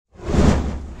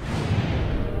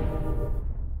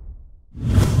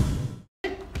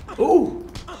Ooh.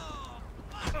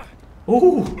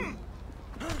 Ooh.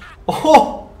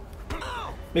 Oh.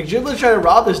 McGibblets tried to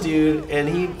rob this dude, and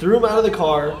he threw him out of the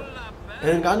car, and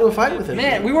then got into a fight with him.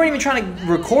 Man, we weren't even trying to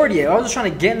record yet. I was just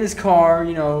trying to get in this car,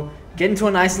 you know, get into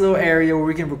a nice little area where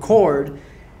we can record.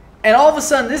 And all of a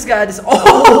sudden, this guy just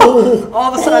all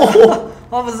of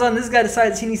a sudden, this guy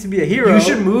decides he needs to be a hero. You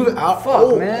should move out.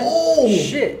 Fuck, man.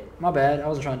 Shit. My bad. I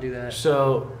wasn't trying to do that.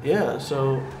 So, yeah,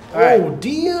 so... Right.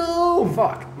 damn!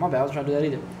 Fuck. My bad. I wasn't trying to do that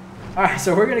either. Alright,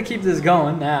 so we're going to keep this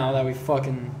going now that we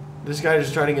fucking... This guy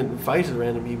just trying to get in fights with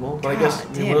random people. But I guess,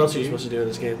 what else are you supposed to do in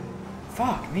this game?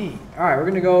 Fuck me. Alright, we're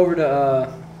going to go over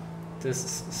to...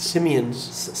 Simeon's.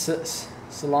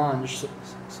 Solange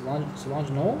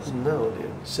Knowles? No,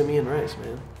 dude. Simeon Rice,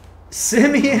 man.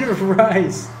 Simeon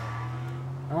Rice.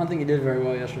 I don't think he did very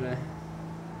well yesterday.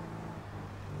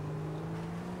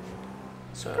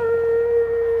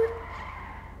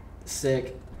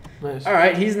 Sick. Nice.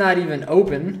 Alright, he's not even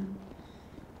open.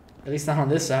 At least not on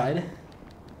this side.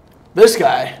 This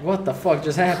guy. What the fuck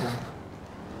just happened?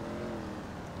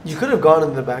 You could have gone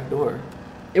in the back door.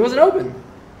 It wasn't open.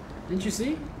 Didn't you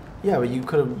see? Yeah, but you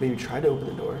could have maybe tried to open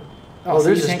the door. Oh, so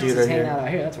there's this dude right hanging here. out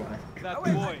here. That's why. That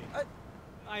boy.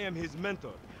 I am his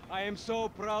mentor. I am so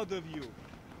proud of you.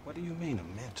 What do you mean, a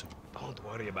mentor? Don't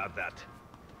worry about that.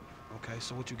 Okay,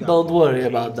 so what you got? Don't worry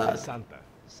about that. Santa.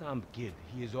 Some kid.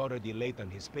 He is already late on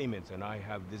his payments, and I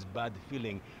have this bad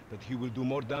feeling that he will do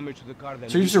more damage to the car than...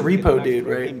 So you're just a repo dude,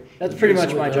 right? That's pretty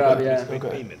much my job, yeah. Okay.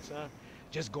 Payments, huh?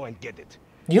 Just go and get it.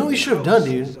 You know what we should have done,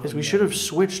 dude? Is we should have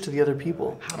switched to the other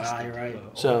people. Ah, you're right.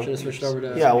 So, Should have switched over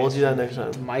to... yeah, we'll do that next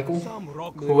time. Michael?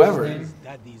 Whoever.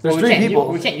 There's three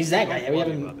people. We can't use that guy yet.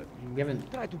 We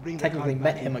haven't technically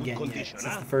met him again yet since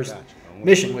the first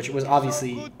mission, which was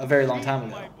obviously a very long time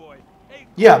ago.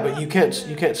 Yeah, but you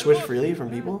can't switch freely from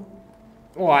people.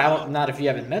 Well, not if you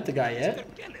haven't met the guy yet.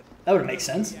 That would make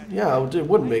sense. Yeah, it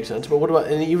wouldn't make sense. But what about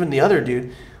and even the other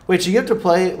dude? Wait, so you have to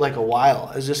play like a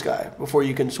while as this guy before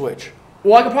you can switch?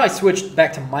 Well, I could probably switch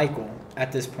back to Michael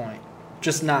at this point.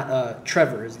 Just not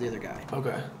Trevor is the other guy.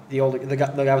 Okay. The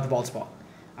guy with the bald spot.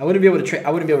 I wouldn't be able to. I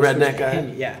wouldn't be able to Redneck switch guy. to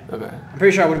him. Yeah. Okay. I'm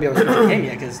pretty sure I wouldn't be able to switch to him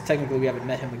yet because technically we haven't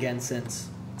met him again since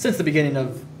the beginning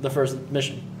of the first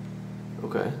mission.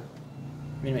 Okay.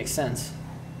 I mean, it makes sense.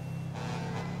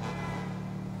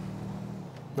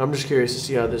 I'm just curious to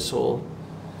see how this whole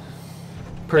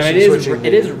I person mean, switching.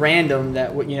 it is random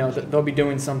that they'll be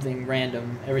doing something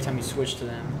random every time you switch to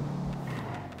them,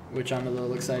 which I'm a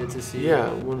little excited to see. Yeah,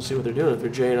 I want to see what they're doing. If they're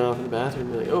jaying off in the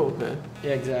bathroom, you're like, oh, okay.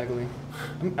 Yeah, exactly.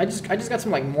 I just got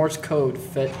some like Morse code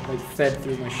fed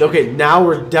through my shit. Okay, now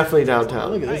we're definitely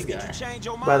downtown. Look at this guy.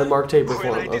 By the Mark Taper When I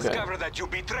Forum. Okay. discover that you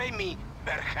betray me,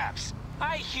 perhaps.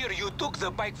 I hear you took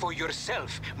the bike for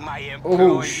yourself, my employee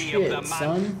Oh of the shit, month.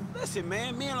 son. Listen,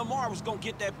 man, me and Lamar was gonna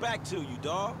get that back to you,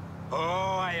 dawg.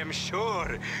 Oh, I am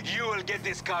sure. You will get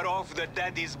this car off the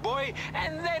daddy's boy,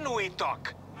 and then we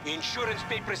talk. Insurance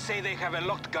papers say they have a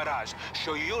locked garage,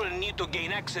 so you'll need to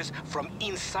gain access from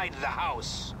inside the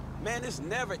house. Man, it's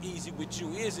never easy with you,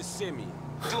 is it, Simeon?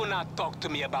 Do not talk to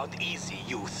me about easy,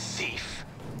 you thief.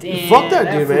 Damn, Fuck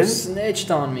that dude, fool man.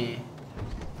 snitched on me.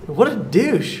 What a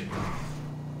douche.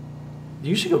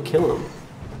 You should go kill him.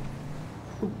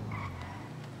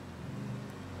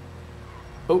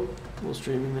 Oh, a little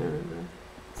streaming there. Right there.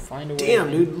 Find a way. Damn,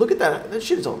 dude, look at that. That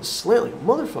shit is on slant like a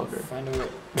motherfucker. Find a way.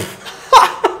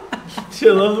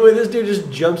 Dude, I love the way this dude just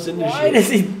jumps into Why shit. does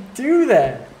he do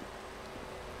that?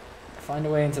 Find a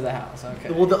way into the house.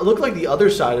 Okay. Well, it looked like the other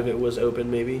side of it was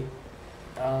open, maybe.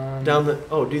 Down the...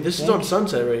 Oh, dude, this is on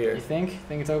Sunset right here. You think?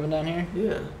 Think it's open down here?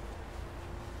 Yeah.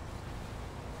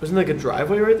 Wasn't like a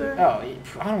driveway right there? Oh,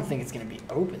 I don't think it's gonna be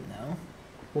open though.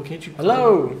 Well, can't you...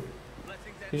 Hello.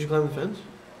 Can't you climb the fence?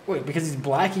 Wait, because he's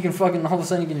black, he can fucking all of a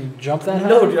sudden he can jump that high?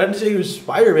 No, dude, I didn't say he was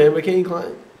Spider-Man, but can't he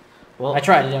climb? Well, I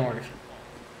tried, it didn't work.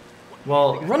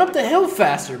 Well, Run up the hill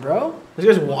faster, bro. this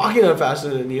guy's walking on faster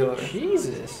than you are.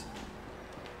 Jesus.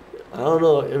 I don't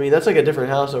know. I mean, that's like a different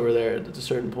house over there at a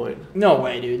certain point. No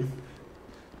way, dude.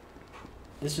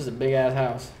 This is a big ass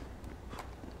house.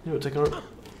 You know, it's like a...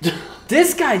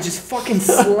 This guy just fucking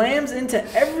slams into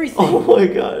everything. Oh my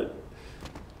god.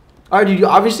 Alright, dude, you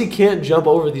obviously can't jump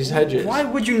over these hedges. Why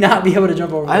would you not be able to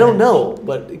jump over I the don't hedge? know,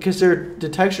 but because the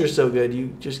texture's so good,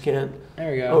 you just can't.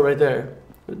 There we go. Oh, right there.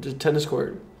 The tennis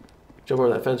court. Jump over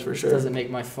that fence for sure. Doesn't make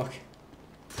my fuck.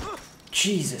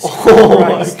 Jesus Oh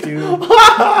Christ, my dude.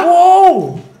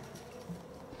 Whoa!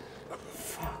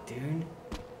 Fuck, dude.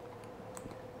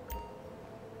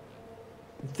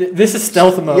 This is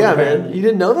stealth mode. Yeah, man. You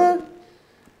didn't know that?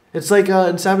 It's like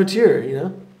in Saboteur, you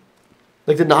know?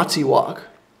 Like the Nazi walk.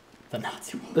 The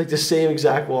Nazi one. Like the same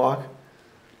exact walk.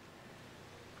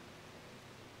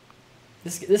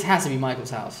 This has to be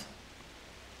Michael's house.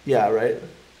 Yeah, right.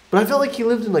 But I felt like he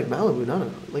lived in like Malibu.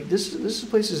 No. Like this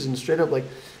place is in straight up like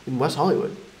in West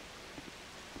Hollywood.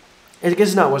 I guess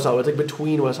it's not West Hollywood. It's like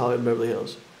between West Hollywood and Beverly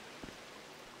Hills.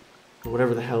 Or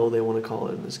whatever the hell they want to call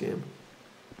it in this game.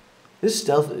 This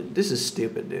is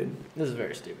stupid, dude. This is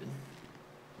very stupid.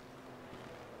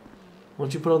 Why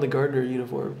don't you put on the gardener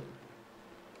uniform?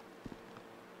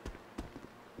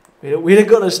 We didn't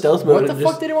go to stealth mode. What the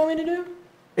fuck did it want me to do?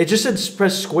 It just said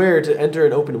press square to enter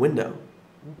an open window.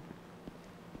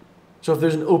 So if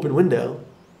there's an open window,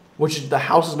 which the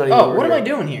house is not even over what am here. I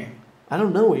doing here? I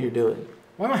don't know what you're doing.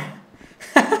 Why am I...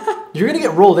 You're going to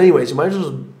get rolled anyways. You might as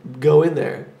well go in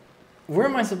there. Where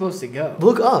am I supposed to go?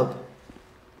 Look up.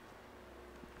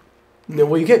 No,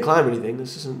 well, you can't climb anything.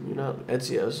 This isn't... You're not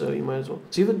Ezio, so you might as well...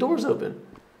 See if the door's open.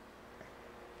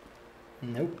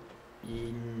 Nope.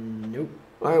 Nope.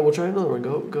 Alright, we'll try another one.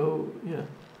 Go... Yeah.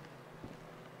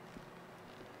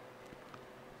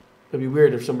 It'd be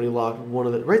weird if somebody locked one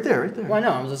of the... Right there. Well, I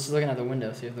know. I was just looking at the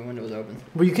window, see if the window was open.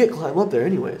 Well, you can't climb up there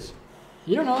anyways.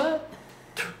 You don't know that?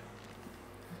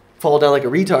 Fall down like a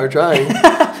retard trying.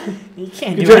 You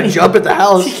can't You're do trying anything. to jump at the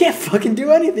house. You can't fucking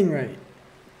do anything right.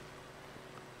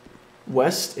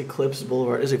 West Eclipse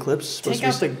Boulevard. Is Eclipse supposed Take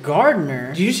out to the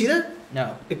gardener. Did you see that?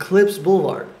 No. Eclipse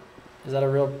Boulevard. Is that a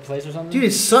real place or something? Dude,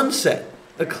 it's Sunset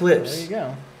Eclipse. There you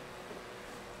go.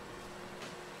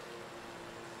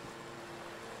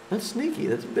 That's sneaky.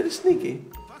 That's a bit of sneaky.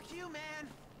 Fuck you,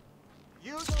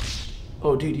 man.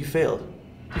 Oh, dude, you failed.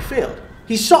 You failed.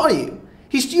 He saw you.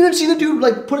 You didn't see the dude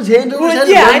like put his hand over his head.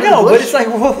 Yeah, I and run know, into the but bush? it's like,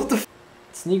 what the...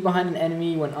 Sneak behind an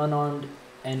enemy when unarmed,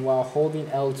 and while holding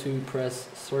L2, press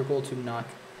circle to knock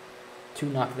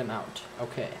them out.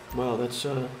 Okay. Wow, that's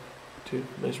dude,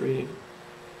 nice reading.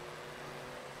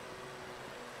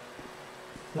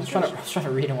 I was trying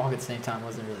to read and walk at the same time,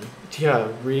 wasn't really.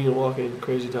 Yeah, reading and walking,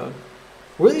 crazy talk.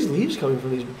 Where are these leaves coming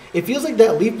from? It feels like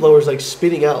that leaf blower is like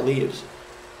spitting out leaves.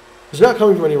 It's not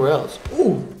coming from anywhere else.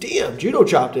 Ooh, damn, judo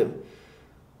chopped him.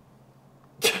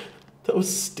 That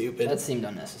was stupid. That seemed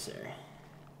unnecessary.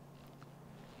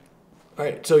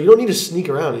 Alright, so you don't need to sneak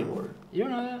around anymore. You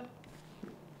don't know that?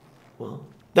 Well,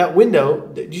 that window,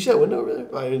 did you see that window over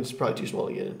there? I mean, it's probably too small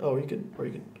to get in. Oh, you can.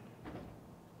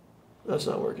 That's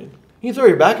not working. You can throw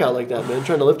your back out like that, man,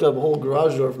 trying to lift up a whole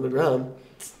garage door from the ground.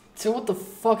 So what the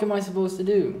fuck am I supposed to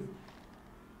do?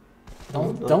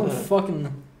 Don't that.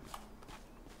 fucking...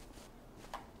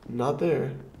 Not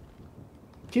there.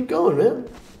 Keep going, man.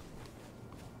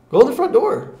 Go in the front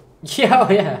door. Yeah,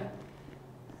 oh yeah.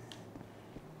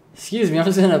 Excuse me, I'm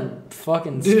just gonna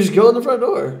fucking... Dude, just go in the front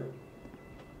door.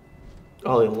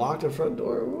 Oh, they locked the front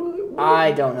door? What?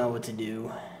 I don't know what to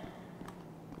do.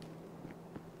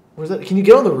 Where's that? Can you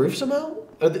get on the roof somehow?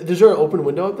 Is there an open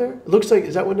window up there? It looks like...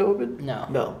 Is that window open? No.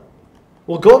 No.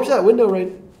 Well, go up to that window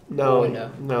right... No. What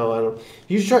window? No, I don't...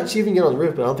 You should try to see if you can get on the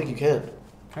roof, but I don't think you can. Can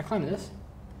I climb this?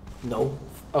 No.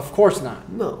 Of course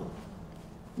not. No.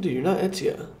 Dude, you're not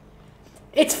Ezio.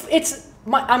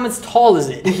 I'm as tall as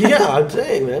it. Yeah, I'm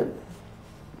saying, man.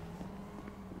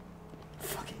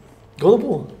 Fucking... Go in the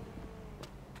pool.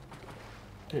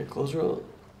 Here, close her up.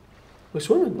 We're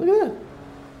swimming. Look at that.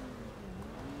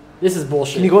 This is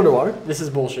bullshit. Can you go underwater? This is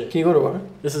bullshit. Can you go underwater?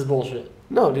 This is bullshit.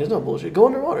 No, dude, it's not bullshit. Go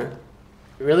underwater.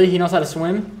 Really? He knows how to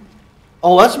swim?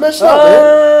 Oh, that's messed up,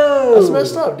 man. That's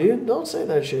messed up, dude. Don't say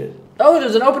that shit. Oh,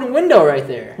 there's an open window right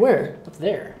there. Where? Up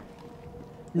there.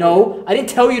 No, I didn't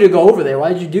tell you to go over there.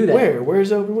 Why did you do that? Where? Where's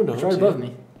the open window? It's right above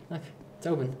me. Look, it's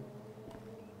open.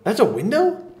 That's a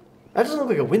window? That doesn't look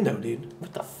like a window, dude.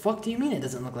 What the fuck do you mean it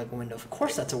doesn't look like a window? Of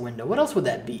course that's a window. What else would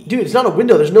that be? Dude, it's not a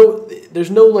window. There's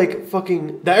no like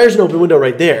fucking... There's an open window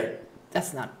right there.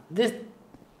 That's not... This...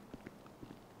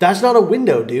 That's not a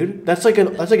window, dude. That's like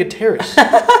a terrace.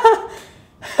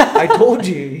 I told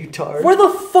you, you tard. Where the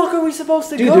fuck are we supposed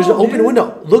to go, Dude, there's an open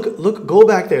window. Look, go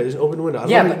back there. There's an open window.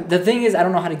 Yeah, but the thing is, I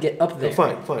don't know how to get up there.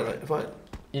 Fine.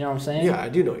 You know what I'm saying? Yeah, I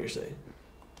do know what you're saying.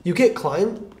 You can't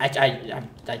climb? I tried.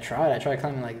 I tried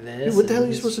climbing like this. Dude, what the hell are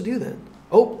you supposed to do then?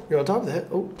 Oh, you're on top of that.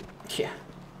 Oh. Yeah.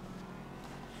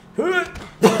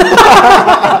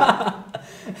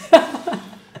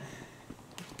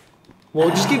 Well,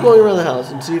 just keep going around the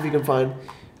house and see if you can find...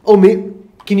 Oh,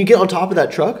 can you get on top of that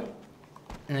truck?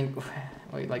 And then,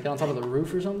 wait, like get on top of the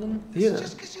roof or something? Yeah.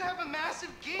 Just because you have a massive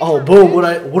game. Oh, boom.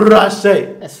 What did I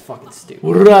say? That's fucking stupid.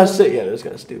 What did I say? Yeah, that's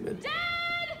kind of stupid. Dad!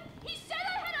 He said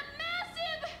I had a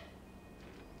massive...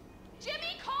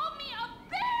 Jimmy called me a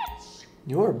bitch!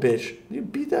 You are a bitch. You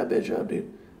beat that bitch up, dude.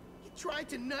 You tried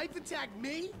to knife attack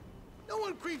me? No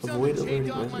one creeps on Avoid the chain alerting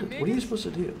dog my residents. What are you niggas. supposed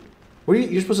to do?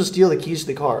 You're supposed to steal the keys to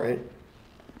the car, right?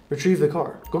 Retrieve the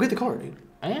car. Go get the car, dude.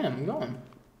 I am. I'm going.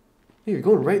 Hey, you're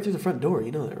going right through the front door.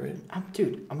 You know that, right?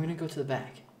 Dude, I'm gonna go to the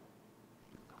back.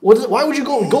 What is it? Why would you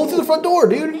go through the front door,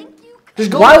 dude?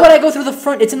 Just go. Why would I go through the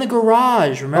front? It's in the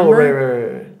garage. Remember?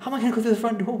 Oh, right. How am I gonna go through the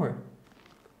front door?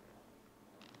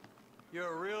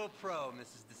 You're a real pro,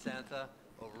 Mrs. DeSanta.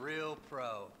 A real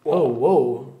pro.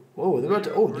 Whoa. They're about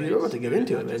to. Oh, dude, they're about to get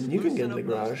into it, man. You can get in the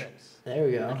garage. There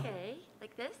we go. Okay,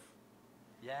 like this?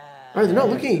 Yeah. All right, they're not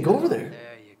looking at you. Go over there.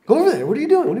 There you go. Go over there. What are you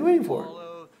doing? What are you waiting for?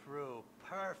 Follow through.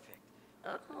 Perfect.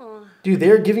 Oh, Dude,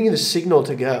 they're giving you the signal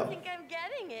to I go. think I'm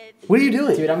getting it. What are you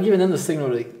doing? Dude, I'm giving them the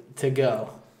signal to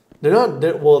go. They're not.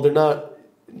 They're not.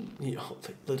 You know,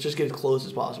 let's just get as close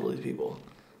as possible to these people.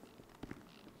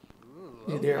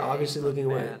 Ooh, Dude, they're obviously looking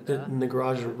away. And the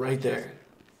garage is right there.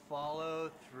 Follow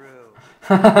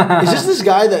through. Is this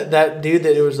guy that dude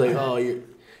that it was like, oh, you're.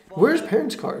 Where's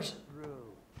parents' cars?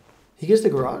 He gets the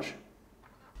garage?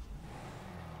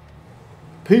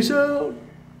 Peace out.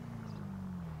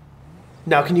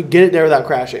 Now, can you get it there without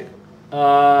crashing?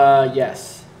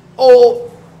 Yes.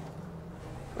 Oh.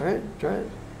 All right, try it.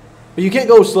 But you can't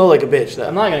go slow like a bitch, though.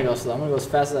 I'm not gonna go slow. I'm gonna go as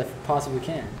fast as I possibly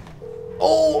can.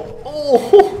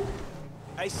 Oh.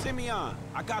 Hey, Simeon,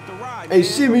 I got the ride. Hey, man.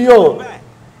 Simeon. Back.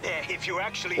 If you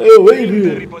actually Oh, wait give the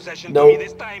here. repossession No. to me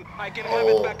this time, I can have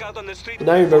it back out on the street.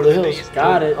 Now you're in Beverly before the Hills. day is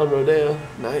Got it. On Rodeo.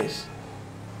 Nice.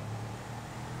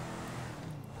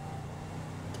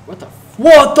 What the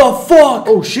fuck?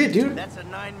 Oh, shit, dude. That's a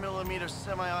 9mm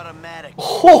semi-automatic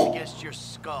Oh. against your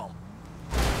skull.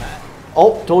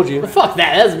 Oh, told you. Fuck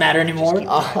that. That doesn't matter anymore.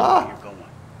 Aha. You're going.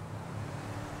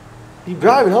 Keep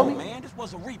driving, homie. Man, this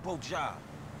was a repo job.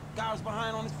 Guy was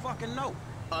behind on his fucking note.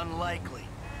 Unlikely,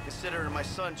 considering my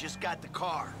son just got the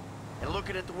car. And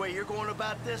looking at the way you're going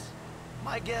about this,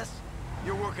 my guess,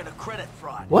 you're working a credit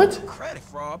fraud. What? Credit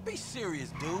fraud? Be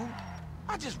serious, dude.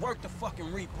 I just worked the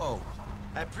fucking repos.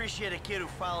 I appreciate a kid who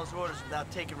follows orders without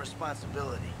taking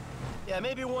responsibility. Yeah,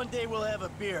 maybe one day we'll have a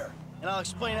beer, and I'll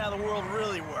explain how the world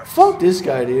really works. Fuck this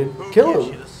guy, dude. Kill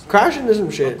him. Crash into some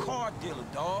A shit. car dealer,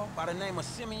 dog, by the name of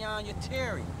Simeon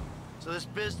Yateri. So this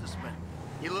businessman,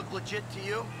 he look legit to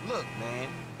you? Look, man,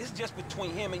 it's just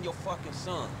between him and your fucking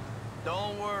son.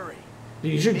 Don't worry.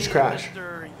 Dude, you should just Me crash. and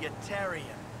Mr. Yetarian.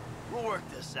 We'll work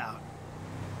this out.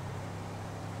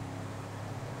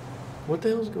 What the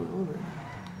hell's going on right now?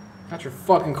 Not your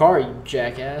fucking car, you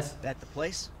jackass. That the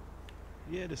place?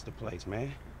 Yeah, this the place,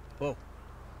 man. Whoa.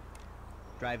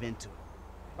 Drive into it.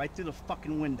 Right through the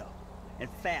fucking window. And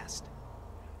fast.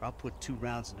 Or I'll put 2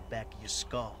 rounds in the back of your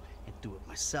skull and do it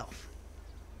myself.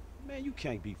 Man, you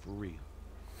can't be for real.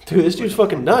 Dude, this dude's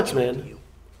fucking nuts, man.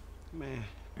 Man,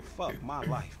 fuck my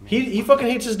life, man. He fucking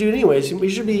hates this dude anyways. You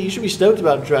should be stoked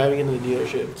about driving into the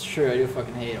dealership. It's true, I do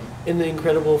fucking hate him. In the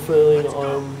incredible flailing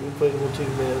arm inflatable tube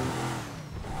man.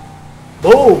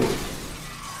 Boom!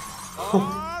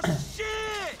 Oh,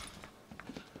 shit!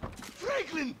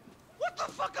 Franklin, what the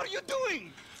fuck are you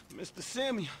doing? Mr.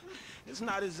 Simeon, it's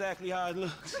not exactly how it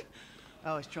looks. I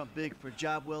always trump big for a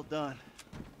job well done.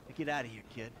 Now get out of here,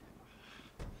 kid.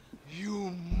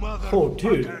 You mother. Oh,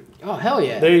 dude. Oh, hell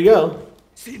yeah. There you go.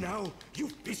 See now, you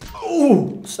piece. Ooh!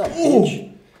 What's up,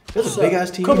 bitch? That's a big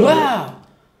ass TV. Kablow!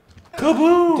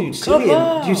 Kaboom! Dude,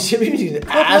 Simeon's an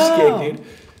ass kick, dude.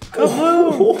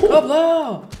 Kaboom!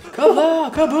 Kablow!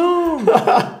 Kablow!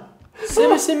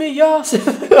 Kaboom! Simmy, y'all.